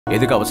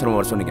எதுக்கு அவசரமா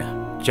வர சொன்னீங்க?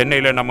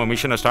 சென்னையில நம்ம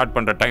மிஷனை ஸ்டார்ட்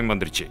பண்ற டைம்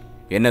வந்துருச்சு.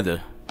 என்னது?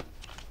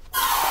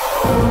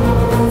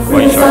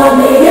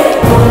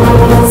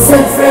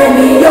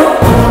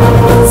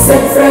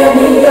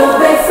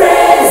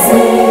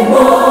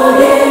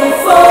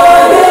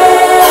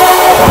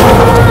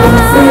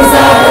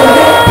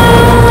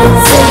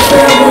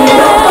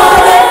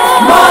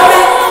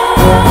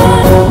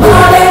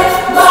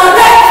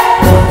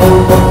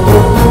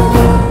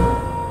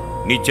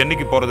 நீ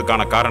சென்னைக்கு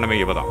போறதுக்கான காரணமே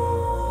இவதான்.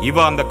 இவ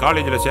அந்த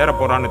காலேஜ்ல சேர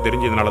போறான்னு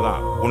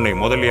தெரிஞ்சதுனாலதான் உன்னை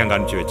முதல்ல அங்க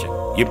அனுப்பிச்சு வச்சேன்.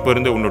 இப்ப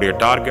இருந்து உன்னுடைய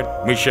டார்கெட்,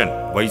 மிஷன்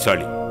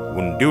வைசாலி.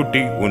 உன்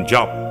டியூட்டி, உன்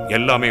ஜாப்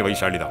எல்லாமே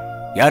வைசாலி தான்.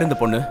 யார் இந்த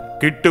பொண்ணு?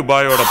 கிட்டு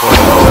பாயோட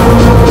பொண்ணு.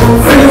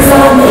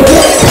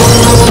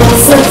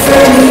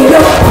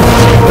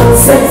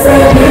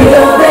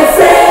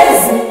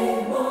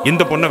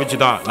 இந்த பொண்ணை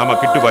வச்சுதான் நம்ம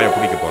கிட்டு பாயை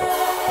பிடிக்க போறோம்.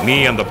 நீ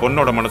அந்த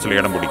பொண்ணோட மனசுல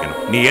இடம் பிடிக்கணும்.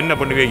 நீ என்ன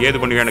பண்ணுவே ஏது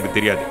பண்ணுவே எனக்கு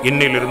தெரியாது.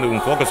 இன்னையில இருந்து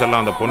உன் போக்கஸ்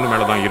எல்லாம் அந்த பொண்ணு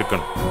மேலதான்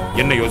இருக்கணும்.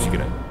 என்ன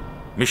யோசிக்கிற?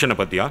 மிஷனை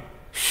பத்தியா?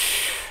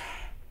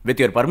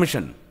 வித் யுவர்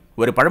பர்மிஷன்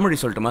ஒரு பழமொழி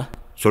சொல்லட்டுமா?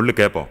 சொல்லு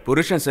கேப்போம்.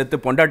 புருஷன் செத்து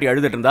பொண்டாட்டி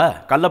அழுதுட்டு இருந்தா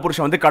கள்ள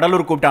புருஷன் வந்து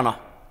கடலூர் கூப்பிட்டானா,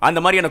 அந்த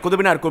மாதிரி என்ன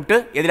குதுபினார் கூப்பிட்டு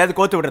எதிலாவது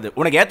கோத்து விடுறது.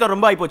 உனக்கு ஏத்தம்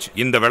ரொம்ப ஆயிப்போச்சு.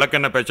 இந்த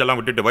விளக்கெண்ண பேச்செல்லாம்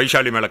விட்டுட்டு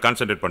வைசாலி மேல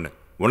கான்சென்ட்ரேட் பண்ணு.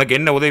 உனக்கு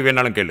என்ன உதவி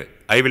வேணாலும் கேளு.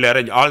 I will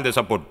arrange all the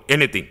support,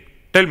 anything.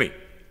 Tell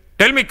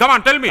me come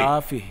on, tell me.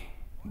 Coffee.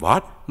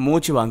 What?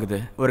 மூச்சு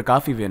வாங்குது, ஒரு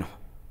காஃபி வேணும்.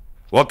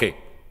 Okay,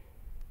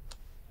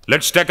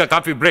 let's take a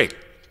coffee break.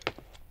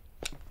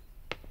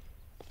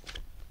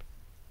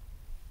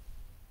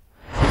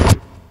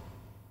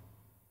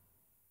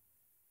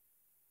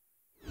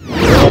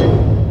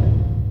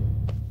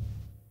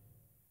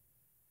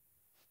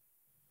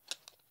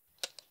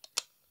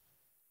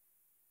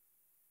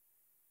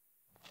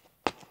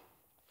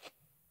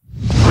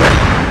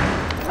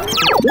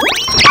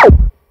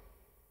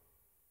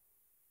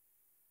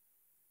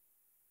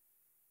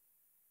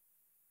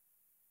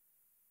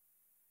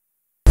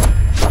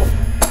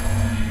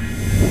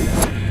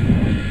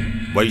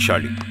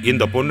 Vaishali,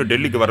 இந்த பொண்ணு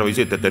டெல்லிக்கு வர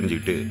விஷயத்தை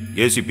தெரிஞ்சுக்கிட்டு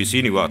ஏசிபி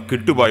சீனிவா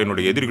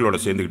கிட்டுபாயனுடைய எதிரிகளோட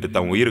சேர்ந்துக்கிட்டு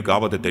தன் உயிருக்கு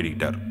ஆபத்தை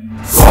தேடிக்கிட்டார்.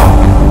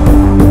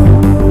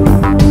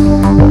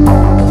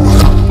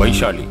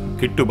 வைஷாலி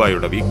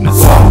கிட்டுபாயோட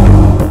வீக்னஸ்.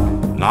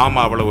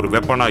 நாம அவளை ஒரு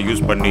வெப்பனா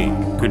யூஸ் பண்ணி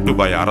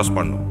கிட்டுபாயை அரெஸ்ட்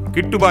பண்ணும்.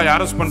 கிட்டுபாயை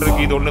அரெஸ்ட்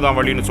பண்றதுக்கு இது ஒண்ணுதான்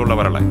வழின்னு சொல்ல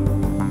வரல,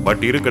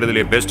 பட்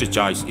இருக்கிறதுலே பெஸ்ட்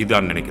சாய்ஸ்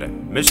இதான் நினைக்கிறேன்.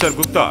 மிஸ்டர்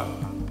குப்தா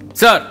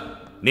சார்,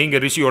 நீங்க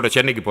ரிஷியோட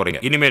சென்னைக்கு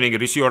போறீங்க. இனிமே நீங்க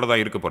ரிஷியோட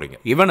தான் இருக்க போறீங்க.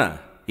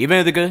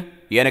 இவன் எதுக்கு?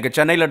 எனக்கு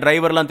சென்னையில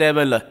டிரைவர்லாம்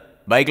தேவையில்லை,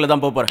 பைக்ல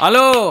தான் போறேன்.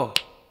 ஹலோ,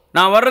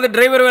 நான் வர்றது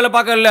டிரைவர் வேலை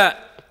பார்க்க இல்ல,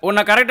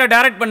 உன்னை கரெக்டா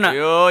டைரக்ட் பண்ண.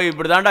 ஐயோ,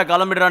 இப்படிதான்டா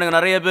கிளம்பிடுறானுங்க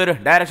நிறைய பேர்,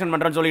 டைரக்ஷன்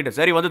பண்றேன்னு சொல்லிட்டு.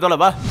 சரி வந்து தொலை,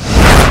 வா.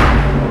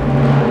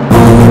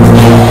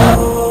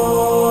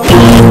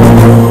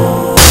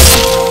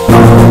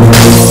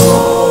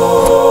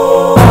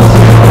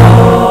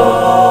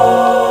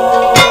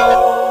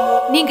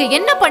 நீங்க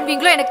என்ன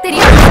பண்ணுவீங்களோ எனக்கு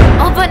தெரியும்.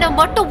 அவனை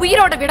மட்டும்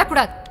உயிரோட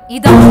விடக்கூடாது.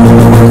 இதான்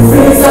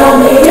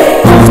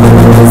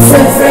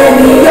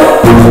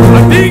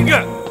நீங்க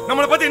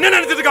நம்மள பத்தி என்ன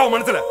நினைச்சிட்டு இருக்க அவன்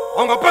மனசுல?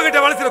 அவங்க அப்பா கிட்ட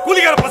வேலை செய்யற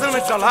கூலிக்கார பசங்க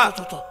நினைச்சாளா?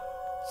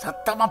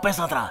 சத்தமா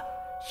பேசாதடா.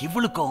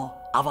 இவளுக்கும்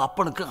அவ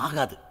அப்பனுக்கும்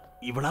ஆகாது.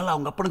 இவளால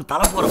அவங்க அப்பனுக்கு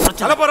தலை போற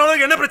பிரச்சனை. தலை போற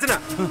அளவுக்கு என்ன பிரச்சனை?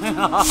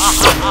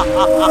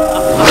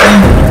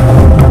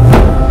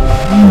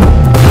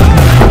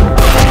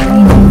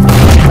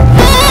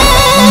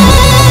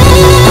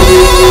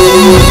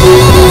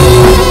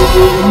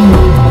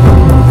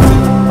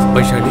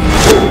 வைஷாலி,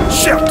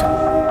 ஷிட்.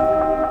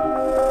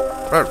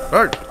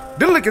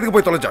 டில்லுக்கு எதுக்கு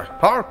போய் தொலைஞ்சா?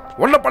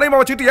 ஒன்ன பணையமா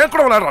வச்சுட்டு ஏன்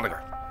கூட விளையாடுறானுங்க?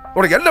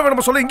 உனக்கு என்ன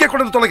வேணுமோ சொல்லி இங்கே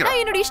கொண்டு வந்து தொலைக்கிறேன்.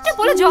 என்னோட இஷ்டம்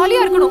போல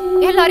ஜாலியா இருக்கணும்.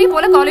 எல்லாரையும்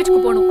போல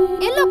காலேஜுக்கு போகணும்.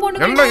 எல்லா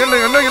பொண்ணுங்க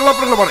எல்லா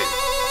பொண்ணுங்களும் பாரு.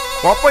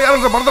 அப்பா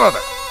யாரும் மறந்துடாத.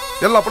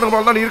 எல்லா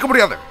பொண்ணுங்களும் தான் நீ இருக்க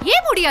முடியாது.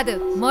 ஏன் முடியாது?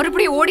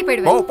 மறுபடியும் ஓடி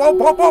போயிடுவேன்.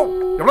 போ.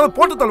 எவ்வளவு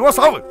போட்டு தள்ளுவா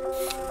சாவு.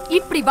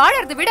 இப்படி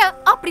வாழறதை விட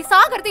அப்படி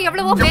சாகிறது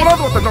எவ்வளவோ மேல்.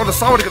 எவ்வளவு ஒருத்தனோட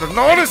சாவடிக்கிறது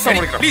நானே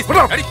சாவடிக்கிறேன்.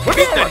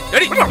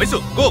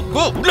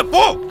 கோ உள்ள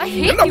போ.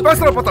 என்ன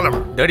பேசுற பார்த்தல?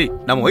 டாடி,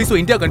 நம்ம வைசு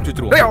இந்தியா கன்ஃபியூஸ்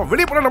வச்சிருவோம். டேய், அவ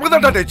வெளிய போனா நமக்கு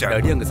தான் டேச்சா.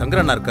 டாடி, அங்க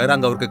சங்கரனா இருக்காரு,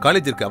 அங்க அவருக்கு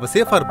காலேஜ் இருக்கு, அவ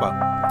சேஃபா இருப்பா.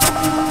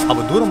 அவ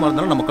தூரமா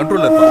இருந்தாலும் நம்ம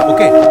கண்ட்ரோல்ல இருப்பா.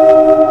 ஓகே,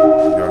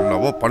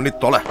 என்னவோ பண்ணி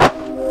தொலை.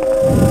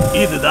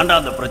 இதுதான்டா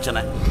அந்த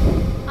பிரச்சனை.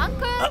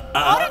 அங்கிள்,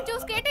 ஆரஞ்சு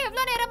ஜூஸ் கேட்டு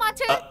எவ்வளவு நேரம்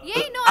ஆச்சு?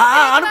 ஏய் நோ.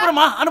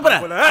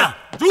 அனுப்புறேன்.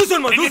 ஜூஸ்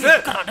ஒன்னு ஜூஸ்.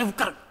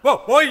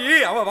 போய்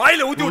அவ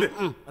வாயில ஊத்தி விடு.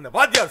 அந்த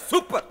வாத்தியார்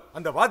சூப்பர்.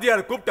 அந்த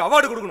வாத்தியாரை கூப்பிட்டு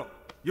அவார்டு கொடுக்கணும்.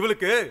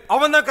 இவளுக்கு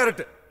அவன் தான்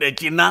கரெக்ட். டேய்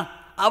சின்னா,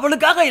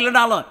 அவளுக்காக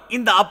இல்லனாலும்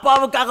இந்த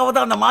அப்பாவுக்காக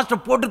தான் அந்த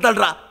மாஸ்டர் போட்டு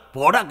தள்ளுறா.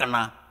 போடா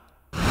கண்ணா.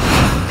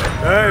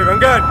 ஏய்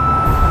வெங்கட்,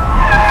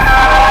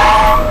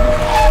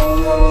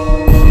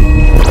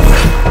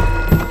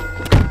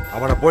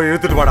 அவனை போய்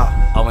இழுத்துட்டு வாடா.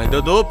 அவன்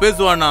ஏதோ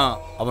பேசுவானா,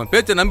 அவன்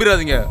பேச்ச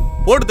நம்பிராதீங்க,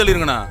 போட்டு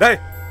தள்ளிருங்கண்ணா. டேய்,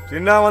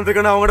 சின்ன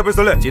வந்திருக்கேன்னா அவங்ககிட்ட போய்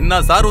சொல்லு.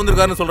 சின்ன சார்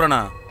வந்திருக்காருன்னு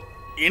சொல்றேனா?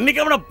 இன்னைக்கு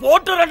அவனை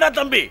போட்டுறடா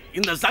தம்பி.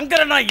 இந்த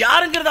சங்கரன் நான்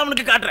யாருங்கிறத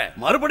அவனுக்கு காட்டுறேன்.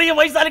 மறுபடியும்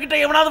வைசாலி கிட்ட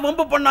எவனாவது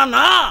வம்பு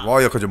பண்ணானா?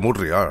 வாயை கொஞ்சம்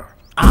மூடுறியா?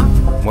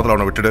 முதல்ல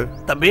அவனை விட்டுடு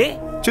தம்பி.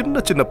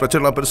 சின்ன சின்ன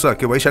பிரச்சனை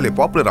பெருசாக்கி வைசாலியை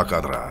பாப்புலர்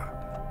ஆக்காதரா.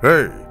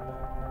 ஏய்,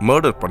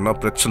 மர்டர் பண்ணா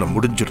பிரச்சனை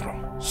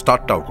முடிஞ்சிடணும்,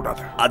 ஸ்டார்ட் ஆக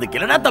கூடாது. அதுக்கு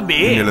இல்லடா தம்பி.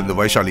 இன்னிலிருந்து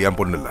வைசாலி என்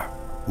பொண்ணு இல்ல,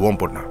 உன்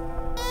பொண்ணு.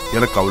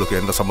 எனக்கு அவளுக்கு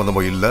எந்த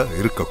சம்பந்தமும் இல்ல,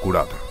 இருக்க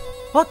கூடாது.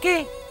 ஓகே,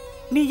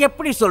 நீ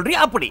எப்படி சொல்றீ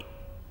அப்படி.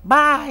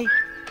 பாய்.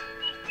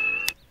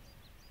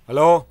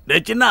 ஹலோ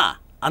டேய் சின்னா,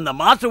 அந்த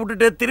மாஸ்டர்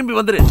விட்டுட்டு திரும்பி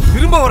வந்துரு.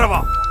 திரும்ப வரவா?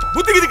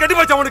 புத்தி கிதி கட்டி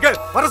போச்சு அவனுக்கு.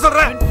 வர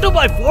சொல்றேன். கிட்டு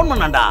பாய் ஃபோன்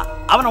பண்ணான்டா.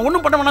 அவனை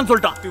ஒண்ணும் பண்ண வேணாம்னு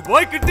சொல்லிட்டான்.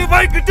 கிட்டு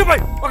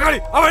பாய் மகாளி,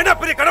 அவன் என்ன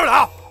பெரிய கடவுளா?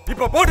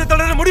 இப்ப போட்டு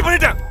தள்ளுற முடிவு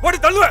பண்ணிட்டேன். போட்டு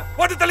தள்ளுவேன்,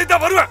 போட்டு தள்ளி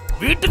தான் வருவேன்.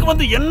 வீட்டுக்கு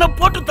வந்து என்ன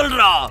போட்டு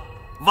தள்ளுறா?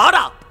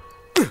 வாடா.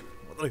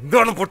 இந்த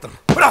ஒண்ணு போட்டு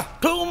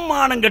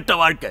தூமானம் கெட்ட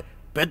வாழ்க்கை.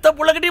 பெத்த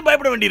புள்ளகிட்டயும்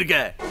பயப்பட வேண்டியிருக்க.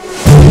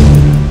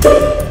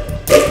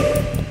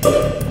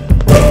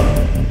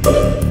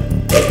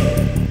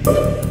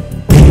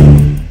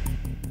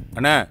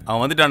 அண்ணா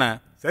அவன் வந்துட்டானே.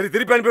 சரி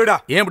திருப்பி அனுப்பிவிடா.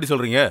 ஏன் இப்படி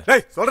சொல்றீங்க?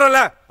 ஏய் சொல்றல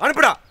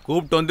அனுப்பிடா.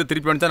 கூப்பிட்டு வந்து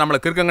திருப்பி அனுப்பிச்சா நம்மள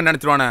கிறுக்கங்கன்னு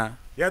நினைச்சிருவானே.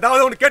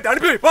 ஏதாவது ஒன்னு கேட்டு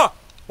அனுப்பி போ.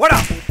 போடா.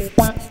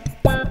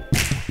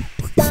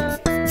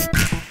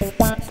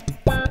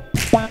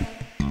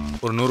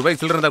 ஒரு 100 ரூபாய்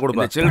சில்லறை இருந்தா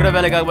கொடுப்பா. சில்லறை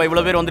வேலைக்காக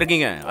இவ்வளவு பேர்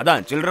வந்திருக்கீங்க.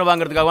 அதான் சில்லறை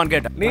வாங்குறதுக்காகவான்னு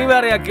கேட்டேன். நீ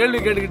வேறயா கேள்வி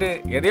கேட்டுக்கிட்டு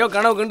எதையோ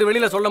கனவு கண்டு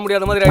வெளியில சொல்ல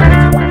முடியாத மாதிரி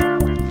ஆயிடுச்சு.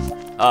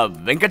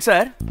 வெங்கட்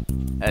சார்,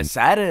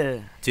 சார்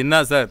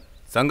சின்ன சார்,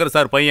 சங்கர்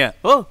சார் பையன்.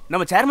 ஓ,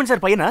 நம்ம சேர்மன்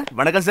சார் பையனா?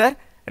 வணக்கம் சார்.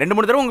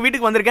 2-3 தடவை உங்க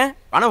வீட்டுக்கு வந்திருக்கேன்.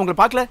 ஆனா உங்களை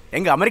பார்க்கல.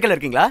 எங்க அமெரிக்கால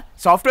இருக்கீங்களா?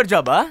 சாஃப்ட்வேர்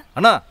ஜாபா?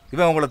 அண்ணா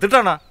இவன் உங்களை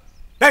திட்டானா?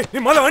 டேய் நீ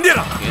முதல்ல வண்டி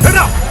ஏறா.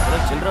 ஏறா.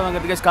 சில்லறை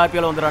வாங்குறதுக்கு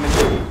ஸ்கார்பியோல வந்துறானுங்க.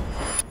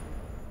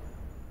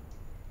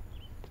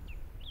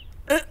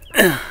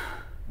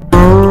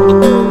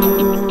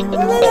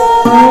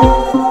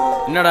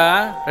 என்னடா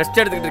ரெஸ்ட்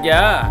எடுத்துக்கிட்டு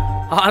இருக்கியா?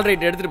 ஆல்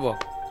ரைட், எடுத்துட்டு போ.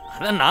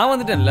 அதான் நான்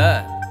வந்துட்டேன்ல.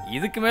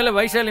 இதுக்கு மேல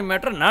வைசாலி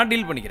மேட்டர் நான்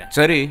டீல் பண்ணிக்கிறேன்.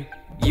 சரி,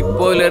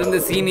 இப்போல இருந்து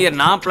சீனியர்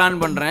நான்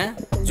பிளான் பண்றேன்,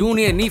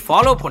 ஜூனியர் நீ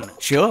ஃபாலோ பண்ணு.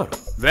 ஷியோர்.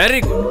 Very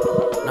good.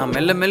 நான்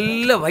மெல்ல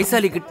மெல்ல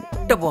வைசாலி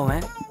கிட்ட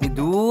போவேன், நீ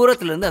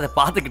தூரத்துல இருந்து அதை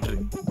பார்த்துக்கிட்டு இரு.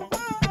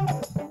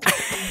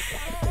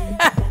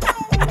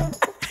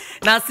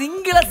 நான்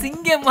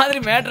சிங்கம் மாதிரி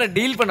மேட்டரை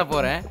டீல் பண்ண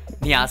போறேன்,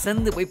 நீ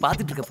அசந்து போய்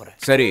பார்த்துட்டு இருக்க போற.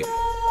 சரி,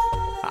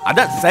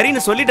 அதான்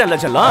சரின்னு சொல்லிட்டேன்ல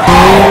செல்லம்.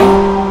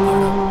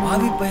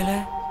 பாவி பயல,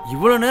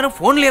 இவ்வளவு நேரம்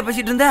போன்லயே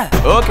பேசிட்டு இருந்த?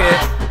 ஓகே.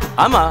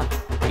 ஆமா,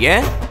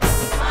 ஏன்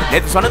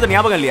நேத்து சொன்னது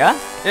ஞாபகம் இல்லையா?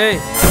 ஏய்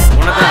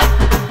உனக்கு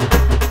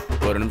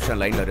ஒரு நிமிஷம்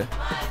லைன்ல இரு.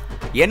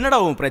 என்னடா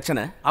உன்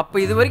பிரச்சனை? அப்ப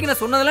இது வரைக்கும்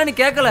நான் சொன்னதெல்லாம் நீ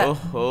கேட்கல.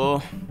 ஓஹோ,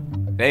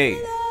 டேய்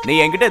நீ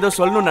என்கிட்ட ஏதோ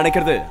சொல்லணும்னு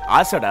நினைக்கிறது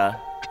ஆசைடா.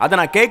 அத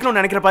நான் கேட்கணும்னு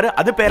நினைக்கிற பாரு,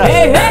 அது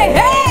பேராசை.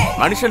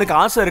 மனுஷனுக்கு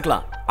ஆசை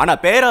இருக்கலாம், ஆனா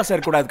பேராசை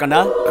இருக்க கூடாது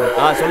கண்ணா.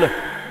 சொல்லு.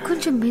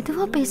 கொஞ்சம்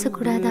மெதுவா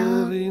பேசக்கூடாதா?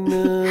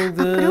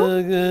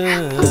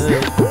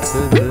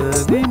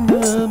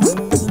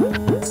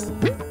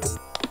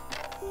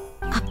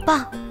 அப்பா,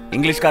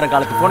 இங்கிலீஷ்கார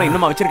காலத்து போன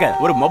இன்னுமா வச்சிருக்க?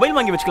 ஒரு மொபைல்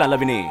வாங்கி வச்சுக்கலாம்ல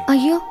வினி.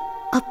 ஐயோ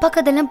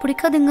அப்பாக்கு அதெல்லாம்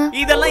பிடிக்காதுங்க.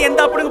 இதெல்லாம் எந்த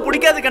அப்படிங்க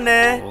பிடிக்காது கண்ணு.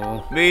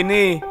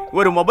 வினி,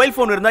 ஒரு மொபைல்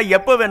போன் இருந்தா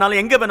எப்ப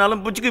வேணாலும் எங்க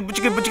வேணாலும் புச்சுக்கு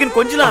புச்சுக்கு புச்சுக்குன்னு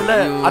கொஞ்சலாம்ல.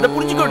 அத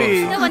புடிச்சுக்கோடி.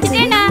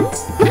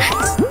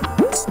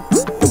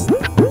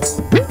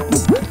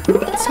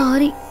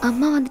 சாரி,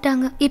 அம்மா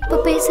வந்துட்டாங்க. இப்ப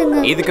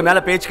பேசுங்க. இதுக்கு மேல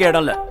பேச்சுக்கே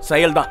இடம் இல்ல,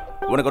 செயல் தான்.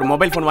 உனக்கு ஒரு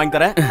மொபைல் போன் வாங்கி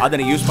தரேன், அதை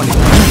நீ யூஸ் பண்ணி.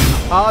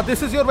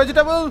 This is your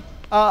vegetable.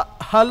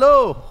 Hello,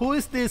 who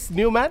is this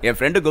new man? N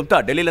friend Gupta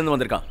டெல்லில இருந்து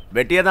வந்திருக்கான்.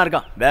 வெட்டியே தான்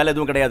இருக்கான், வேலை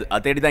எதுவும் கிடையாது.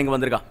 அதை தேடி தான் இங்க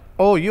வந்திருக்கான்.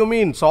 Oh, you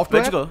mean software?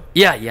 வெச்சுக்கோ.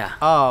 Yeah.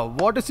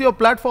 What is your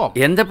platform?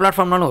 எந்த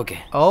பிளாட்ஃபார்ம்னாலும் okay.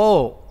 Oh,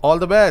 all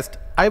the best.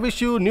 I wish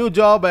you new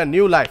job and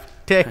new life.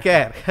 Take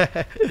care.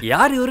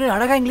 யார் இவரு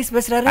அழகா இங்கிலீஷ்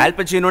பேசுறாரு?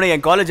 ஆல்பச்சினோட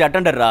என் காலேஜ்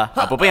அட்டெண்டர்ரா.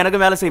 அப்பப்ப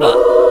எனக்கு வேலை செய்வான்.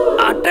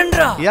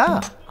 அட்டெண்டரா? Yeah.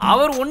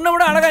 அவர் உன்னை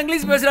விட அழகா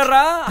English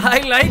பேசுறாரா?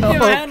 I like you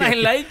man, I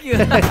like you.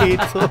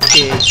 It's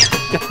okay.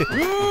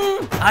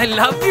 I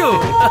love you.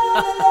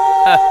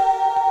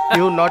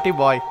 You naughty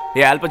boy.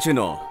 A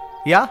Al Pacino.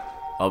 Yeah.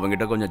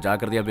 அவங்கிட்ட கொஞ்சம்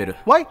ஜாக்கிரதையா பேரு.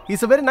 Why?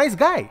 He's a very nice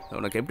guy.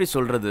 உனக்கு எப்படி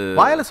சொல்றது?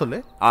 வாயில சொல்லு.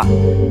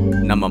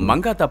 நம்ம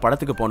மங்காத்தா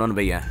படத்துக்கு போனோம்னு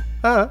வையேன்,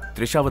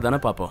 த்ரிஷாவை தானே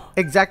பாப்போம்.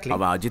 Exactly.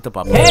 அவன் அஜித்தை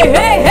பாப்போம்.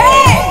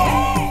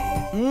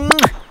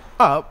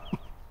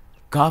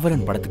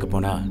 காவலன் படத்துக்கு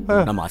போனா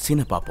நம்ம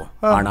அசீனை பாப்போம்,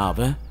 ஆனா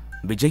அவன்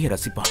விஜய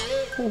ரசிப்பான்.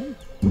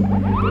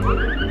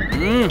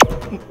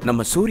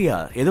 நம்ம சூர்யா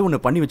ஏதோ ஒண்ணு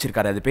பண்ணி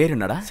வச்சிருக்காரு, அது பேர்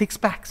என்னடா? 6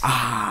 packs.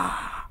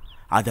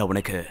 அது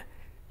அவனுக்கு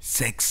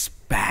 6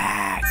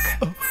 pack.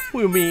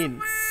 You mean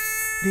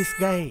this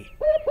guy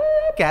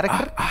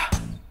character?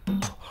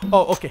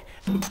 Oh, okay.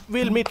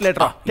 We'll meet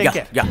later. Take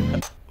care. Yeah.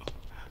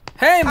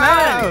 Hey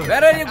man,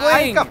 where are you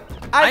going?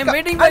 I'm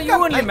waiting for you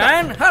only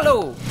man. Hello.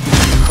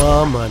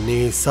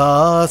 Pamani sa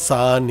sa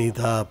ni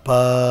da pa.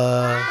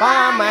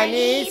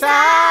 Pamani sa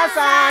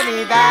sa ni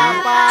da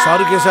pa.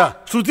 Sorry Kesha,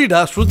 Shruti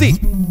da, Shruti.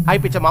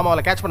 High pitch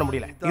மாமாவால catch பண்ண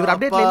முடியல. இவர்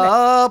அப்டேட்ல இல்ல.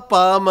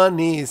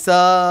 Pamani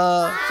sa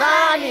sa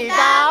ni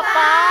da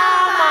pa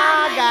ma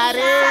ga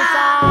re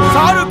sa.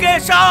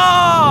 Charukesha,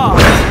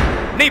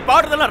 நீ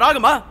பாடுறதெல்லாம்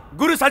ராகமா?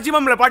 குரு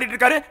சஜ்ஜிமம்ல பாடிட்டு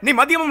இருக்காரு, நீ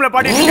மத்தியமம்ல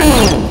பாடிட்டு இருக்க.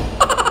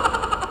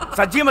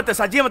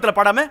 சஜ்ஜியமத்துல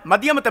பாடாம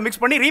மத்தியமத்தை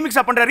மிக்ஸ் பண்ணி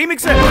ரீமிக்ஸா பண்ற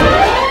ரீமிக்ஸ்.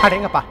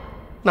 அடேங்கப்பா,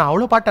 நான்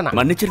அவ்வளவு பாட்டனா?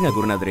 மன்னிச்சிருங்க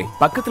குருநாதரே,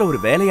 பக்கத்துல ஒரு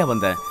வேலையா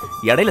வந்தேன்.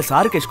 இடையில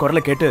சாருகேஷ்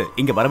குரலை கேட்டு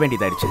இங்க வர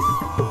வேண்டியதாயிருச்சு.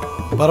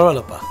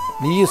 பரவாயில்லப்பா,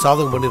 நீயும்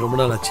சாதகம் பண்ணி ரொம்ப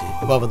நாள் ஆச்சு.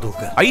 வா வந்து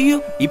உட்கார். ஐயோ,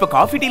 இப்ப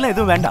காஃபி டீ எல்லாம்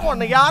எதுவும் வேண்டாம்.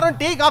 உன்னை யாரும்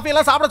டீ காஃபி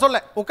எல்லாம் சாப்பிட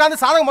சொல்ல,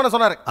 உட்கார்ந்து சாதகம் பண்ண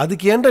சொன்னாரு.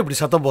 அதுக்கு ஏன்டா இப்படி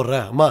சத்தம் போடுற?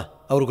 அம்மா,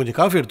 அவரு கொஞ்சம்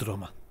காஃபி எடுத்துட்டு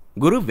வாமா.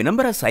 குரு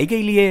வினம்பர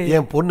சைகையிலேயே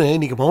என் பொண்ணு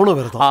இன்னைக்கு மௌன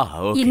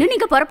விரதம். இன்னும்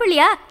நீங்க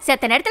பொறப்பில்லையா?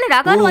 செத்த நேரத்துல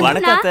ராகவன்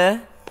வந்தா.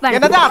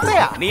 என்னது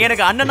அத்தையா? நீ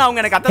எனக்கு அண்ணனா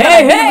அவங்க எனக்கு அத்தை.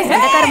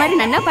 சொந்தக்கார மாதிரி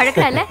நன்னா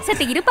பழக்கறல.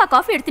 செத்த இருப்பா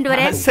காஃபி எடுத்துட்டு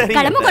வரேன்.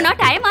 கிளம்புங்க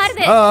டைம்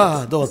ஆறுது.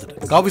 அதோ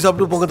வந்துட்டேன். காபி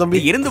சாப்பிட்டு போங்க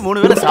தம்பி. இருந்து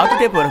 3 வேளை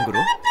சாப்பிட்டே போறேன்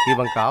குரு.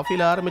 இவன்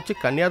காஃபில ஆரம்பிச்சு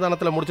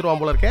கன்னியாதானத்துல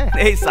முடிச்சிருவான் போல இருக்கே.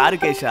 ஏய்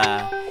சாருகேஷா,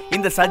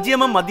 இந்த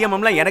சஜ்ஜியமம்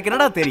மத்தியமம்லாம் எனக்கு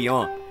என்னடா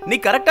தெரியும்? நீ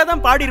கரெக்டா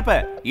தான் பாடி இருப்ப.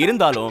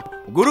 இருந்தாலும்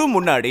குரு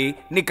முன்னாடி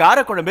நீ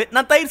காரக்குழம்பு,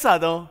 நான் தயிர்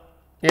சாதம்.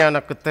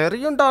 எனக்கு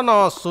தெரியும்டா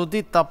நான் சுதி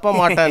தப்ப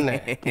மாட்டேன்னு.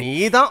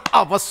 நீதான்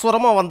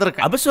அவசரமா வந்திருக்க.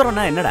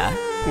 அவசரம்னா என்னடா?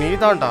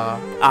 நீதான்டா.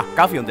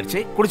 காஃபி வந்துருச்சு,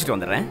 குடிச்சிட்டு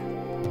வந்துடுறேன்.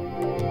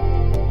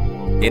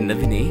 என்ன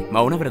வினி,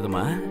 மௌன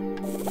விரதமா?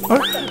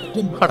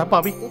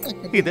 அடப்பாவி,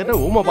 இது என்ன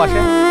ஊம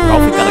பாஷை?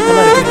 காஃபி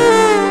கலக்கலா இருக்கு.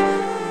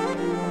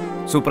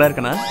 சூப்பரா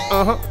இருக்கனா?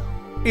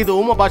 இது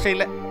ஊம பாஷை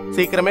இல்ல.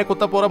 சீக்கிரமே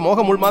குத்த போற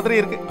மோக முள்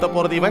மாதிரி இருக்கு. குத்த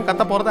போறது இவன்,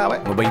 கத்த போறது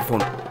அவன். மொபைல்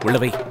போன் உள்ள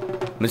வை.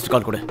 மிஸ்ட்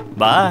கால் கொடு.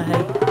 பாய்.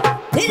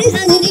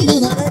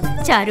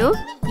 சாரு,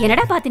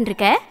 என்னடா பாத்துட்டு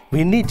இருக்க?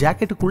 மின்னி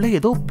ஜாக்கெட்டுக்குள்ள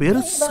ஏதோ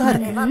பெருசா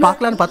இருக்கு.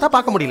 பார்க்கலான்னு பார்த்தா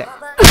பார்க்க முடியல.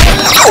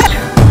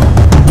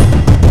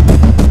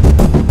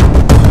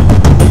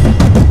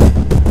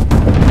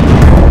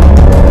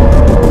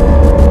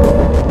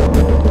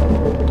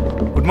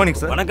 Good morning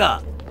sir. வணக்கம்.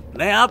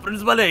 நயா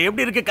பிரின்சிபல்,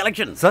 எப்படி இருக்கு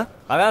கலெக்ஷன்? சார்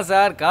அதான்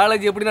சார்,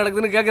 காலேஜ் எப்படி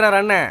நடக்குதுன்னு கேக்குறாரு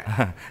அண்ணன்.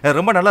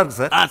 ரொம்ப நல்லா இருக்கு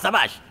சார்.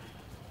 சபாஷ்.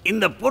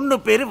 இந்த பொண்ணு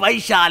பேரு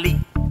வைஷாலி.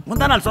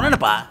 முந்தா நாள்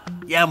சொன்னேனப்பா,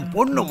 என்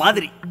பொண்ணு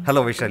மாதிரி.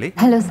 ஹலோ வைஷாலி.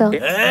 Hello sir.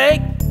 ஏய்,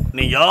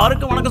 நீ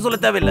யாருக்கும் வணக்கம் சொல்ல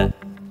தேவையில்லை.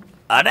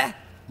 அட,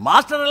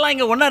 மாஸ்டர் எல்லாம்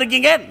இங்க ஒண்ணா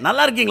இருக்கீங்க.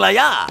 நல்லா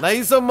இருக்கீங்களாயா?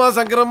 நைசம்மா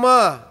சங்கரம்மா,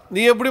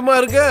 நீ எப்படிமா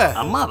இருக்க?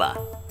 அம்மாவா?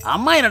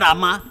 அம்மா என்னடா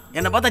அம்மா?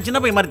 என்ன பார்த்தா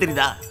சின்ன பையன் மாதிரி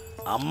தெரியுதா?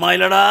 அம்மா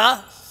இல்லடா,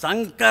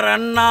 சங்கர்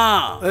அண்ணா.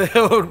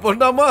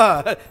 பொண்ணாமா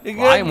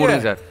வாய்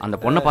மூடுங்க சார். அந்த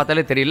பொண்ணை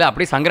பார்த்தாலே தெரியல,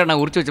 அப்படியே சங்கரண்ணா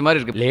உரிச்சு வச்ச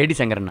மாதிரி இருக்கு. லேடி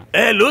சங்கரண்ணா.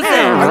 ஏய் லூசு,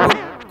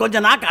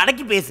 கொஞ்சம் நாக்கு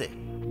அடக்கி பேசு.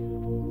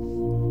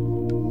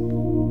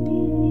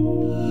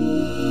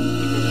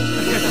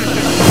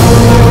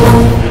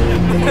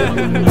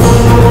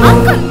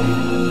 அங்கிள்,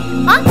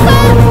 அங்கிள்,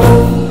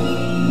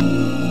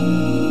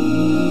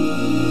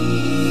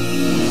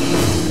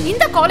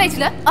 இந்த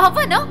காலேஜ்ல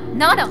அவனா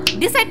நானா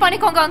டிசைட்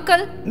பண்ணிக்கோங்க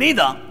அங்கிள்.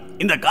 நீதான்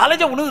இந்த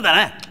காலேஜ உனது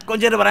தானே.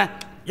 கொஞ்சம் இரு வரேன்.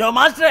 யோ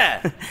மாஸ்டர்,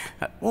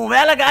 உன்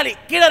வேலை காலி,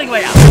 கீழே இறங்கி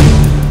வாயா.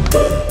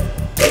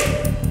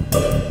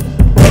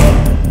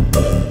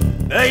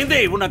 ஏய் இந்தி,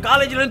 உன்னை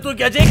காலேஜ்ல இருந்து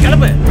தூக்கியாச்சே,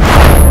 கிளம்பு.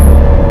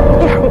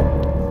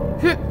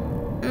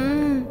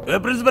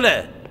 பிரின்சிபல்,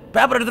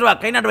 பேப்பர் எடுத்துட்டு வா,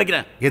 கை நாட்டு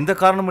வைக்கிறேன். எந்த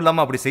காரணமும்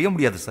இல்லாம அப்படி செய்ய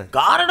முடியாது சார்.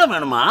 காரணம்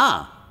வேணுமா?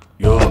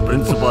 யோ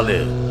பிரின்சிபால்,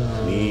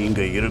 நீ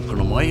இங்க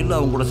இருக்கணுமா இல்ல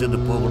அவங்க கூட சேர்ந்து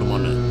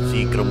போகணுமான்னு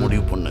சீக்கிரம்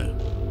முடிவு பண்ணு.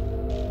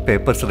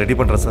 பேப்பர்ஸ் ரெடி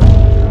பண்றேன் சார்.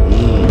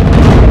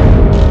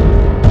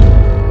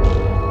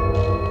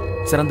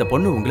 சார், அந்த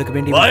பொண்ணு உங்களுக்கு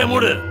வேண்டிய. வாய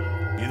மூடு.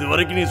 இது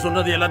வரைக்கும் நீ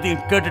சொன்னது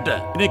எல்லாத்தையும்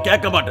கேட்டுட்டேன். இனி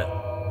கேட்க மாட்டேன்.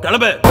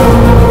 கிளம்பு.